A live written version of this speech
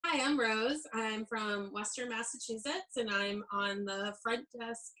Hi, I'm Rose. I'm from Western Massachusetts, and I'm on the front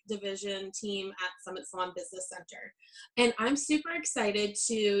desk division team at Summit Salon Business Center. And I'm super excited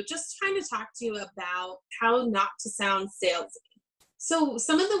to just kind of talk to you about how not to sound salesy. So,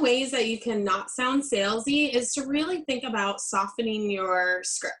 some of the ways that you can not sound salesy is to really think about softening your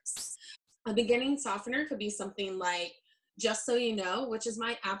scripts. A beginning softener could be something like, just so you know, which is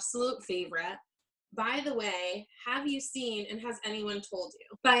my absolute favorite. By the way, have you seen and has anyone told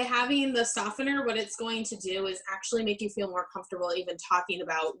you? By having the softener, what it's going to do is actually make you feel more comfortable even talking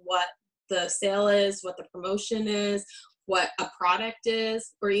about what the sale is, what the promotion is, what a product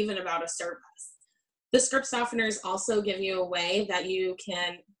is, or even about a service. The script softeners also give you a way that you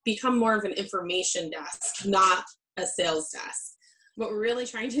can become more of an information desk, not a sales desk. What we're really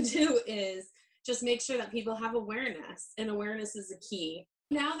trying to do is just make sure that people have awareness, and awareness is the key.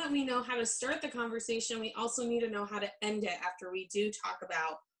 Now that we know how to start the conversation, we also need to know how to end it after we do talk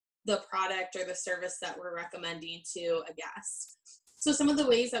about the product or the service that we're recommending to a guest. So some of the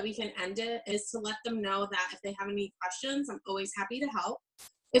ways that we can end it is to let them know that if they have any questions, I'm always happy to help.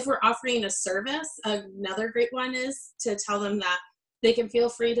 If we're offering a service, another great one is to tell them that they can feel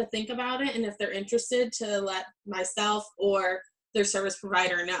free to think about it, and if they're interested, to let myself or their service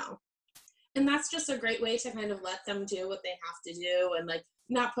provider know. And that's just a great way to kind of let them do what they have to do and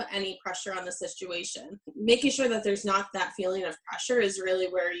not put any pressure on the situation. Making sure that there's not that feeling of pressure is really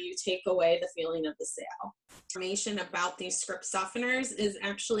where you take away the feeling of the sale. Information about these script softeners is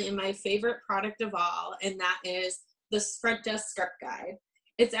actually in my favorite product of all, and that is the Front Desk Script Guide.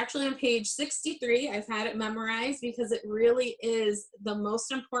 It's actually on page 63. I've had it memorized because it really is the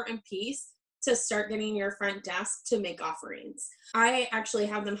most important piece to start getting your front desk to make offerings. I actually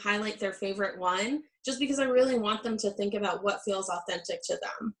have them highlight their favorite one just because I really want them to think about what feels authentic to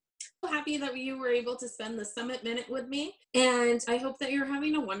them. I'm happy that you were able to spend the Summit Minute with me, and I hope that you're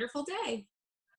having a wonderful day.